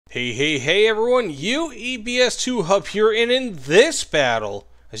Hey everyone, UEBS 2 Hub here, and in this battle,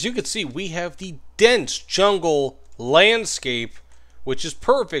 as you can see, we have the dense jungle landscape, which is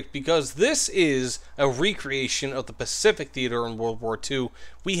perfect because this is a recreation of the Pacific Theater in World War II.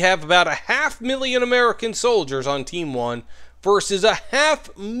 We have about 500,000 American soldiers on Team 1 versus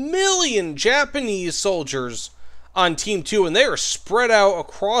 500,000 Japanese soldiers on Team 2, and they are spread out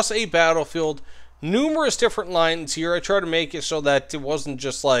across a battlefield. Numerous different lines here. I try to make it so that it wasn't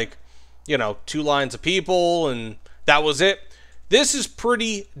just like, you know, 2 lines of people and that was it. This is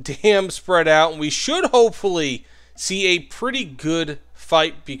pretty damn spread out, and we should hopefully see a pretty good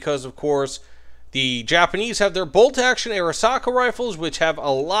fight because, of course, the Japanese have their bolt-action Arisaka rifles, which have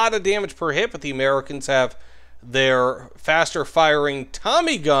a lot of damage per hit, but the Americans have their faster-firing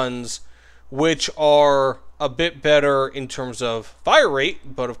Tommy guns, which are a bit better in terms of fire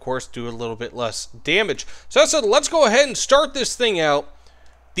rate, but of course do a little bit less damage. So that's it. Let's go ahead and start this thing out.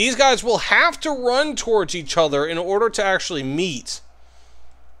 These guys will have to run towards each other in order to actually meet.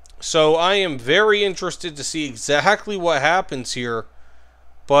 So I am very interested to see exactly what happens here.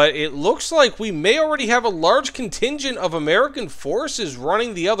 But it looks like we may already have a large contingent of American forces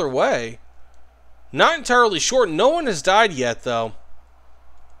running the other way. Not entirely sure. No one has died yet, though.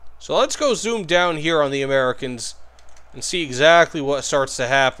 So let's go zoom down here on the Americans and see exactly what starts to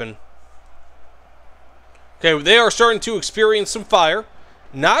happen. Okay, they are starting to experience some fire.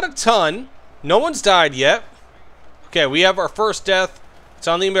 Not a ton. No one's died yet. Okay, we have our first death. It's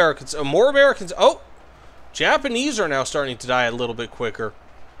on the Americans. More Americans. Oh, Japanese are now starting to die a little bit quicker.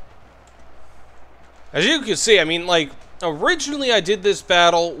 As you can see, I mean, like, originally I did this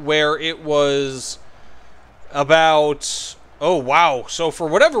battle where it was about... Oh, wow. So, for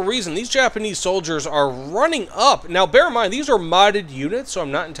whatever reason, these Japanese soldiers are running up. Now, bear in mind, these are modded units, so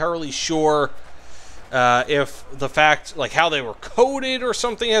I'm not entirely sure if the fact, like, how they were coded or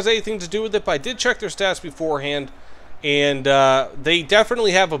something has anything to do with it, but I did check their stats beforehand, and they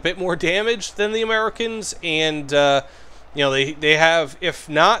definitely have a bit more damage than the Americans, and, you know, they have, if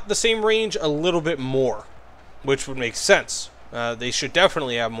not the same range, a little bit more, which would make sense. They should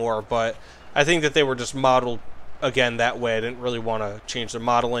definitely have more, but I think that they were just modeled again that way. I didn't really want to change the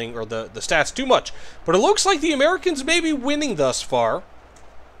modeling or the stats too much. But it looks like the Americans may be winning thus far.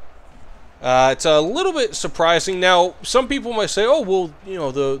 It's a little bit surprising. Now, some people might say, oh, well, you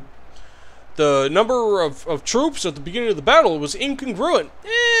know, the number of troops at the beginning of the battle was incongruent.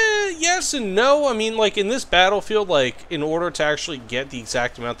 Yes and no. I mean, like, in this battlefield, like, in order to actually get the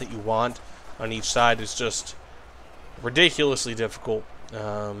exact amount that you want on each side, it's just ridiculously difficult.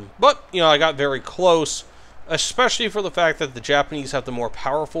 But, you know, I got very close. Especially for the fact that the Japanese have the more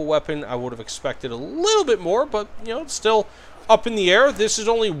powerful weapon. I would have expected a little bit more, but, you know, it's still up in the air. This is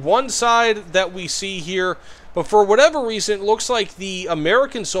only one side that we see here. But for whatever reason, it looks like the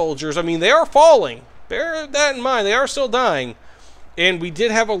American soldiers, I mean, they are falling. Bear that in mind. They are still dying. And we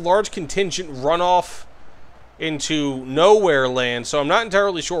did have a large contingent run off into nowhere land. So I'm not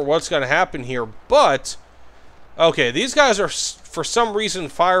entirely sure what's going to happen here. But, okay, these guys are, for some reason,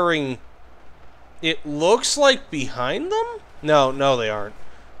 firing... It looks like behind them? No, they aren't.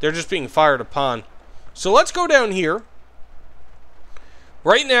 They're just being fired upon. So let's go down here.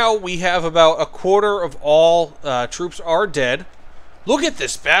 Right now, we have about a quarter of all troops are dead. Look at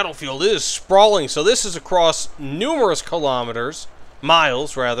this battlefield. It is sprawling. So this is across numerous kilometers.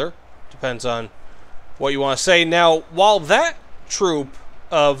 Miles, rather. Depends on what you want to say. Now, while that troop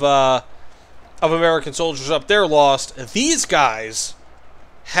of American soldiers up there lost, these guys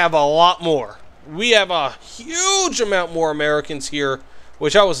have a lot more. We have a huge amount more Americans here,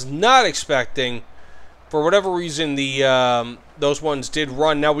 which I was not expecting. For whatever reason, those ones did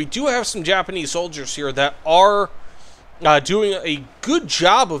run. Now, we do have some Japanese soldiers here that are doing a good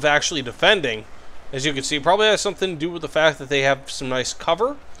job of actually defending. As you can see, it probably has something to do with the fact that they have some nice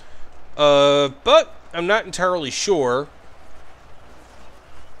cover. But I'm not entirely sure.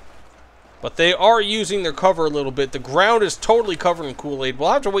 But they are using their cover a little bit. The ground is totally covered in Kool-Aid.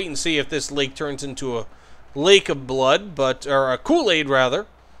 We'll have to wait and see if this lake turns into a lake of blood, or a Kool-Aid, rather.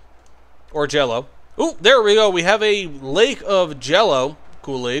 Or Jello. Ooh, there we go. We have a lake of Jello,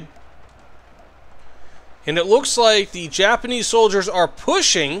 Kool-Aid. And it looks like the Japanese soldiers are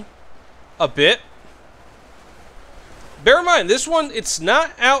pushing a bit. Bear in mind, this one, it's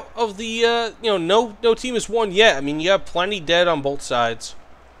not out of the, you know, no team has won yet. I mean, you have plenty dead on both sides.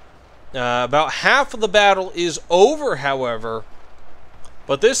 About half of the battle is over, however.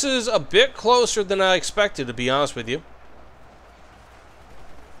 But this is a bit closer than I expected, to be honest with you.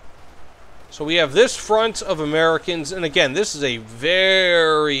 So we have this front of Americans. And again, this is a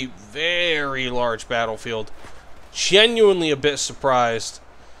very, very large battlefield. Genuinely a bit surprised.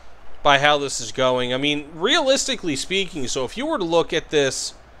 by how this is going. I mean, realistically speaking, so if you were to look at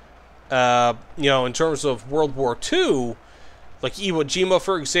this, you know, in terms of World War II, like Iwo Jima,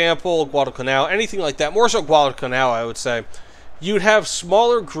 for example, Guadalcanal, anything like that, more so Guadalcanal, I would say, you'd have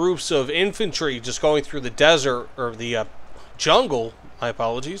smaller groups of infantry just going through the desert, or the jungle, my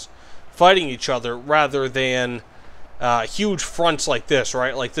apologies, fighting each other, rather than huge fronts like this,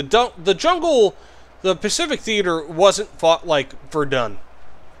 right? Like the jungle, the Pacific Theater wasn't fought like Verdun.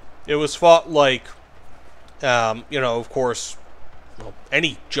 It was fought like, you know, of course, well,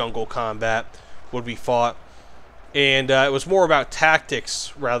 any jungle combat would be fought. And it was more about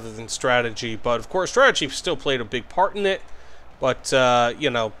tactics rather than strategy. But, of course, strategy still played a big part in it. But, you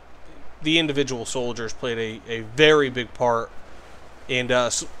know, the individual soldiers played a very big part. And,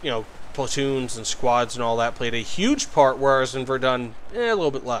 you know, platoons and squads and all that played a huge part, whereas in Verdun, a little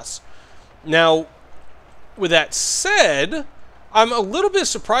bit less. Now, with that said, I'm a little bit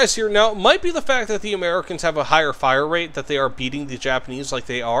surprised here. Now, it might be the fact that the Americans have a higher fire rate, that they are beating the Japanese like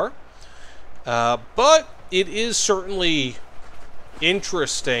they are. But it is certainly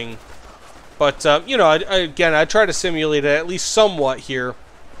interesting. But, you know, again, I try to simulate it at least somewhat here,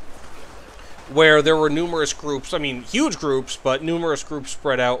 where there were numerous groups, I mean, huge groups, but numerous groups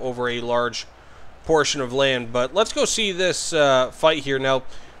spread out over a large portion of land. But let's go see this fight here. Now,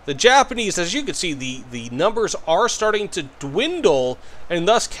 the Japanese, as you can see, the numbers are starting to dwindle, and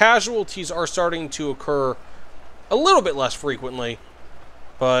thus casualties are starting to occur a little bit less frequently.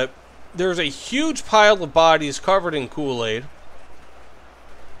 But there's a huge pile of bodies covered in Kool-Aid.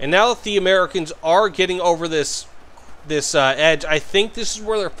 And now that the Americans are getting over this edge, I think this is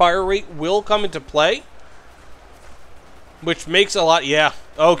where their fire rate will come into play. Which makes a lot, yeah.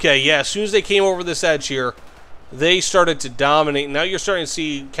 Okay, yeah, as soon as they came over this edge here, they started to dominate. Now you're starting to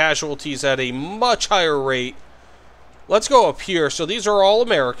see casualties at a much higher rate. Let's go up here. So these are all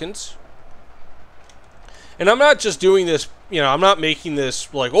Americans. And I'm not just doing this, you know, I'm not making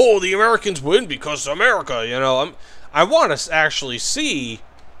this like, oh, the Americans win because America, you know. I want to actually see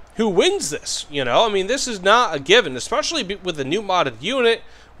who wins this, you know. I mean, this is not a given, especially with the new modded unit,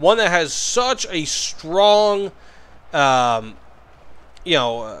 one that has such a strong, you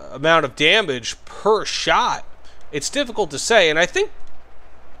know, amount of damage per shot. It's difficult to say, and I think,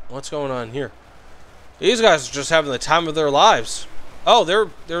 what's going on here? These guys are just having the time of their lives. Oh,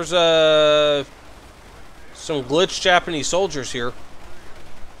 there's some glitched Japanese soldiers here.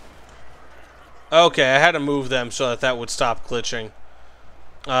 Okay, I had to move them so that would stop glitching.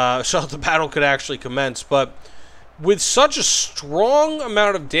 So the battle could actually commence. But with such a strong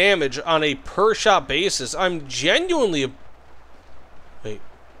amount of damage on a per-shot basis, I'm genuinely... Wait.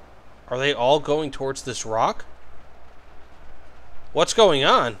 Are they all going towards this rock? What's going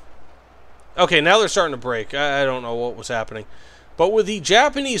on? Okay, now they're starting to break. I don't know what was happening. But with the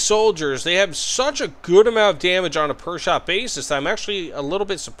Japanese soldiers, they have such a good amount of damage on a per-shot basis, I'm actually a little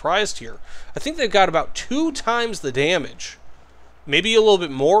bit surprised here. I think they've got about 2 times the damage. Maybe a little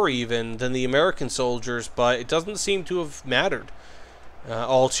bit more even than the American soldiers, but it doesn't seem to have mattered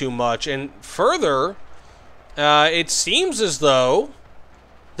all too much. And further, it seems as though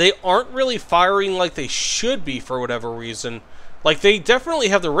they aren't really firing like they should be for whatever reason. Like, they definitely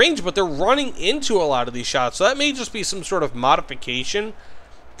have the range, but they're running into a lot of these shots. So that may just be some sort of modification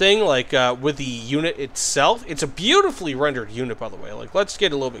thing, like with the unit itself. It's a beautifully rendered unit, by the way. Like, let's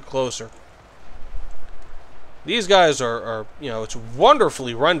get a little bit closer. These guys are, you know, it's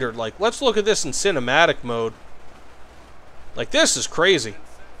wonderfully rendered. Like, let's look at this in cinematic mode. Like, this is crazy.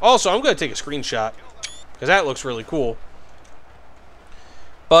 Also, I'm going to take a screenshot, because that looks really cool.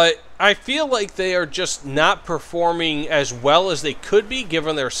 But I feel like they are just not performing as well as they could be,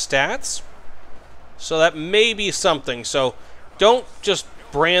 given their stats. So that may be something. So don't just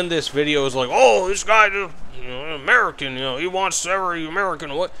brand this video as like, oh, this guy just, you know, American, you know, he wants every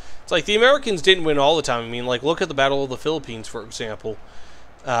American. What? It's like the Americans didn't win all the time. I mean, like, look at the Battle of the Philippines, for example.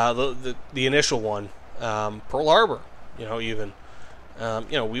 The initial one. Pearl Harbor, you know, even. You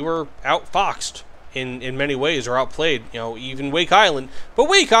know, we were outfoxed in many ways, or outplayed, you know, even Wake Island. But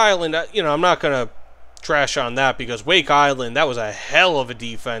Wake Island, you know, I'm not going to trash on that, because Wake Island, that was a hell of a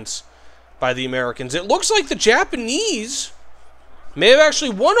defense by the Americans. It looks like the Japanese may have actually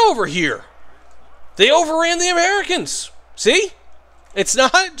won over here. They overran the Americans. See? It's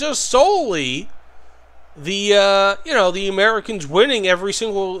not just solely the, you know, the Americans winning every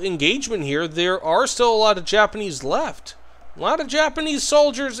single engagement here. There are still a lot of Japanese left. A lot of Japanese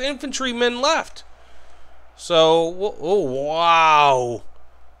soldiers, infantrymen left. So, oh, wow.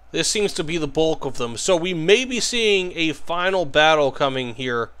 This seems to be the bulk of them. So we may be seeing a final battle coming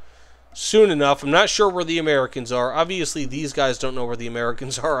here soon enough. I'm not sure where the Americans are. Obviously, these guys don't know where the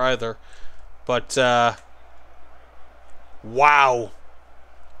Americans are either. But, wow.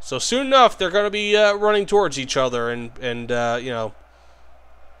 So soon enough, they're going to be running towards each other and you know.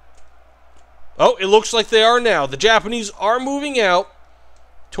 Oh, it looks like they are now. The Japanese are moving out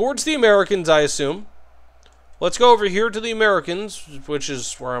towards the Americans, I assume. Let's go over here to the Americans, which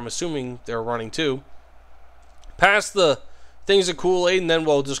is where I'm assuming they're running to. Past the things at Kool-Aid, and then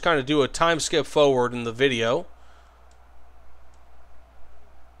we'll just kind of do a time skip forward in the video.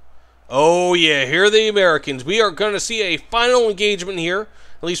 Oh, yeah, here are the Americans. We are going to see a final engagement here.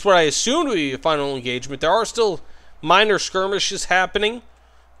 At least what I assume to be a final engagement. There are still minor skirmishes happening.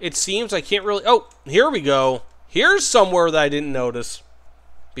 It seems I can't really... Oh, here we go. Here's somewhere that I didn't notice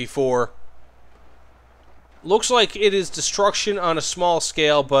before. Looks like it is destruction on a small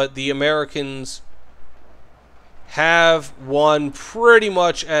scale, but the Americans have won pretty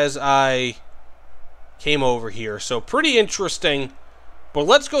much as I came over here. So pretty interesting. But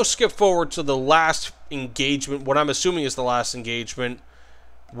let's go skip forward to the last engagement, what I'm assuming is the last engagement,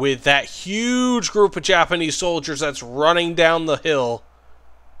 with that huge group of Japanese soldiers that's running down the hill.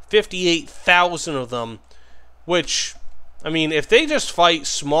 58,000 of them, which, I mean, if they just fight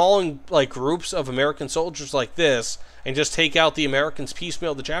small like groups of American soldiers like this and just take out the Americans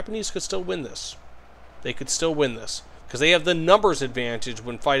piecemeal, the Japanese could still win this. They could still win this because they have the numbers advantage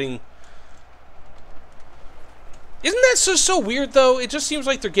when fighting. Isn't that so weird, though? It just seems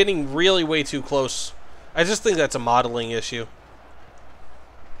like they're getting really way too close. I just think that's a modeling issue.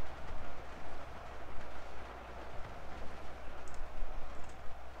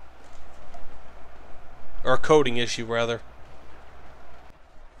 Or a coding issue, rather.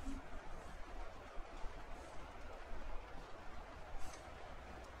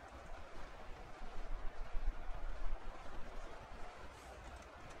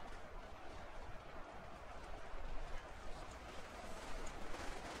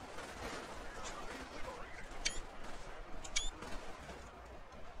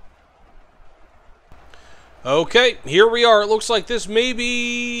 Okay, here we are. It looks like this may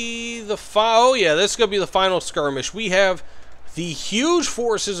be the oh yeah, this is going to be the final skirmish. We have the huge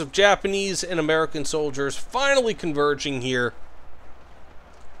forces of Japanese and American soldiers finally converging here.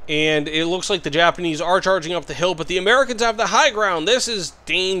 And it looks like the Japanese are charging up the hill, but the Americans have the high ground. This is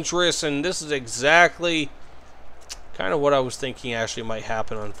dangerous, and this is exactly kind of what I was thinking actually might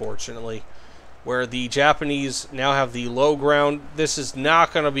happen, unfortunately. Where the Japanese now have the low ground. This is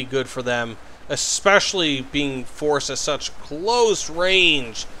not going to be good for them, especially being forced at such close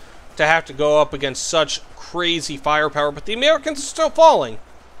range to have to go up against such crazy firepower. But the Americans are still falling.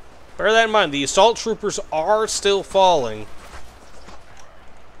 Bear that in mind. The assault troopers are still falling.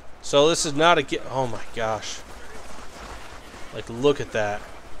 So this is not a... Oh my gosh. Like, look at that.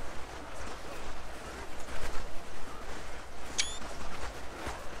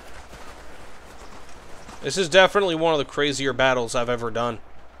 This is definitely one of the crazier battles I've ever done.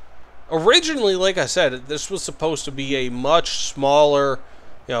 Originally, like I said, this was supposed to be a much smaller,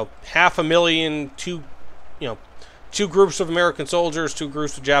 500,000, two groups of American soldiers, 2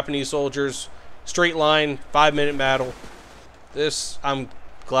 groups of Japanese soldiers, straight line, 5-minute battle. This, I'm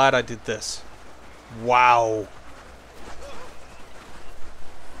glad I did this. Wow.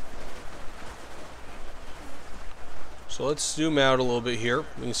 So let's zoom out a little bit here.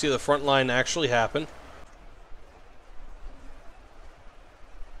 We can see the front line actually happen.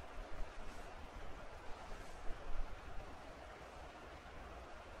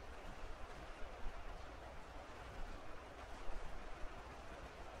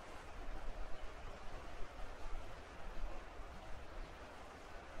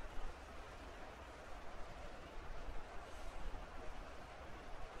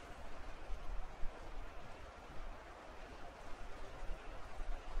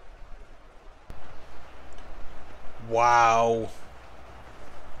 Wow.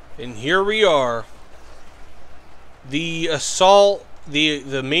 And here we are. The assault,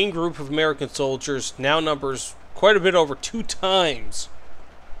 the main group of American soldiers now numbers quite a bit over 2 times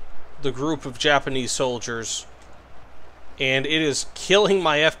the group of Japanese soldiers. And it is killing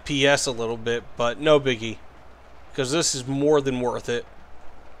my FPS a little bit, but no biggie. Because this is more than worth it.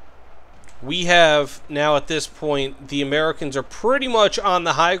 We have, now at this point, the Americans are pretty much on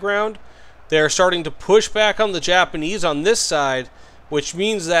the high ground. They're starting to push back on the Japanese on this side, which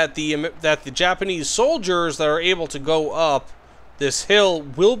means that the Japanese soldiers that are able to go up this hill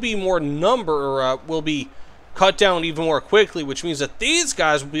will be more will be cut down even more quickly, which means that these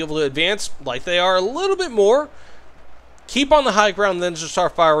guys will be able to advance like they are a little bit more, keep on the high ground, then just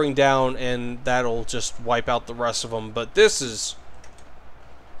start firing down, and that'll just wipe out the rest of them. But this is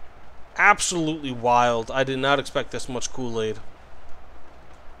absolutely wild. I did not expect this much Kool-Aid.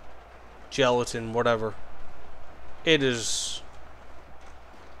 Gelatin, whatever. It is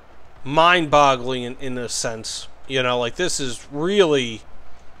mind-boggling in a sense. You know, like, this is really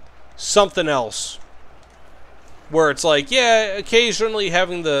something else. Where it's like, yeah, occasionally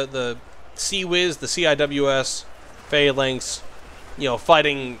having the C-Wiz, the CIWS, Phalanx, you know,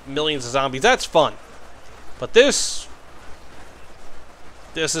 fighting millions of zombies, that's fun. But this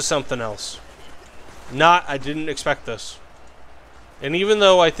is something else. I didn't expect this. And even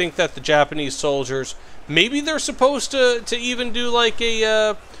though I think that the Japanese soldiers, maybe they're supposed to even do like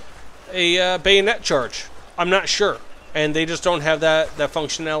a bayonet charge. I'm not sure. And they just don't have that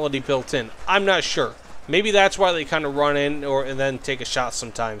functionality built in. I'm not sure. Maybe that's why they kind of run in and then take a shot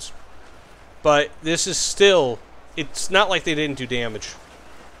sometimes. But this is still, it's not like they didn't do damage.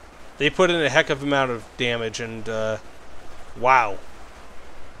 They put in a heck of amount of damage, and wow.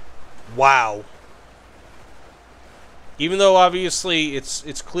 Wow. Even though obviously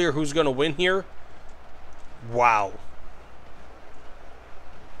it's clear who's going to win here. Wow.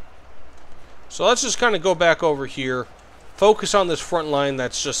 So let's just kind of go back over here. Focus on this front line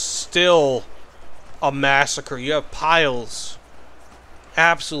that's just still a massacre. You have piles.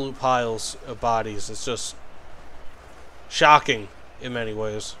 Absolute piles of bodies. It's just shocking in many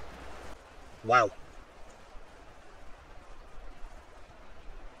ways. Wow.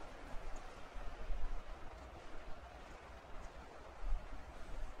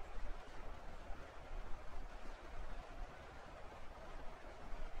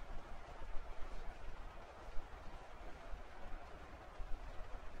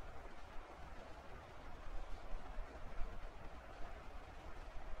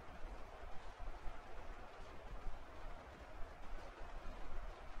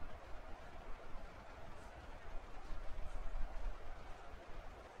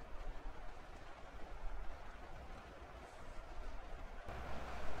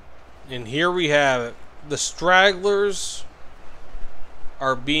 And here we have it. The stragglers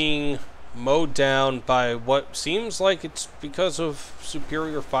are being mowed down by what seems like it's because of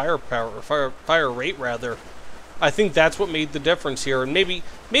superior firepower, or fire rate rather. I think that's what made the difference here, and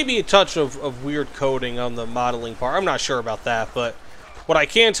maybe a touch of weird coding on the modeling part. I'm not sure about that, but what I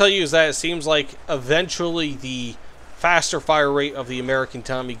can tell you is that it seems like eventually the faster fire rate of the American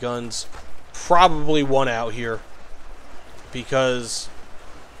Tommy guns probably won out here, because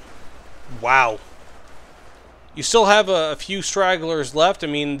wow. You still have a few stragglers left. I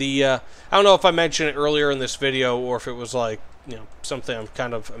mean, I don't know if I mentioned it earlier in this video or if it was like, you know, something I'm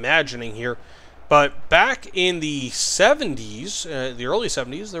kind of imagining here. But back in the 70s, the early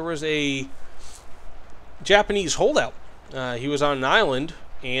 70s, there was a Japanese holdout. He was on an island,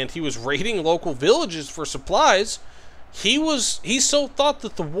 and he was raiding local villages for supplies. He still thought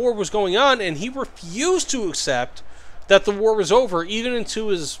that the war was going on, and he refused to accept that the war was over, even into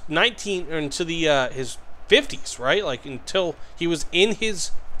his his 50s, right? Like until he was in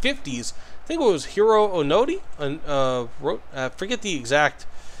his 50s. I think it was Hiro Onodi wrote. Forget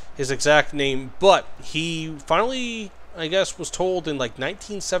his exact name, but he finally, I guess, was told in like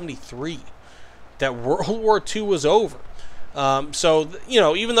 1973 that World War II was over. So you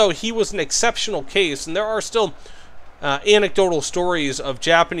know, even though he was an exceptional case, and there are still anecdotal stories of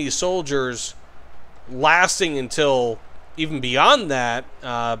Japanese soldiers lasting until even beyond that,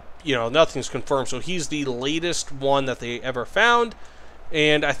 you know, nothing's confirmed. So he's the latest one that they ever found,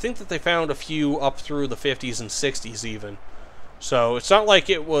 and I think that they found a few up through the 50s and 60s even. So it's not like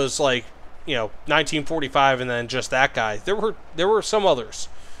it was like, you know, 1945 and then just that guy. There were some others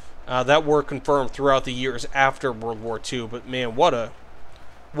that were confirmed throughout the years after World War II. But man, what a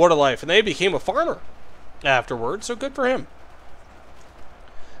life! And they became a farmer afterwards. So good for him.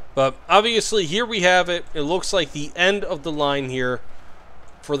 But obviously, here we have it. It looks like the end of the line here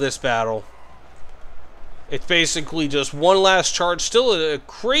for this battle. It's basically just one last charge. Still a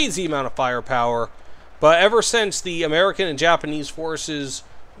crazy amount of firepower. But ever since the American and Japanese forces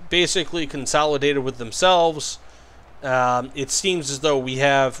basically consolidated with themselves, it seems as though we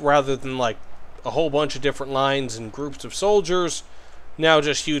have, rather than like a whole bunch of different lines and groups of soldiers, now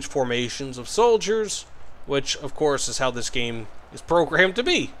just huge formations of soldiers, which, of course, is how this game is programmed to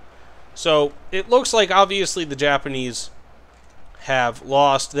be. So it looks like obviously the Japanese have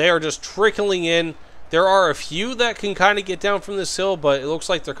lost. They are just trickling in. There are a few that can kind of get down from this hill, but it looks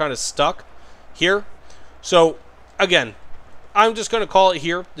like they're kind of stuck here. So again, I'm just going to call it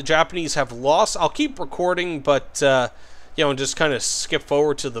here. The Japanese have lost. I'll keep recording, but you know, just kind of skip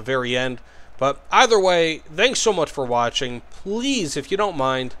forward to the very end. But either way, thanks so much for watching. Please, if you don't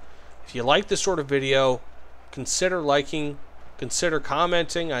mind, if you like this sort of video, consider liking, consider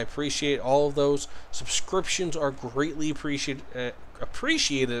commenting. I appreciate all of those. Subscriptions are greatly appreciated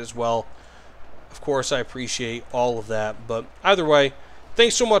as well. Of course, I appreciate all of that. But either way,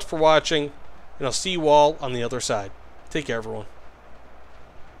 thanks so much for watching, and I'll see you all on the other side. Take care, everyone.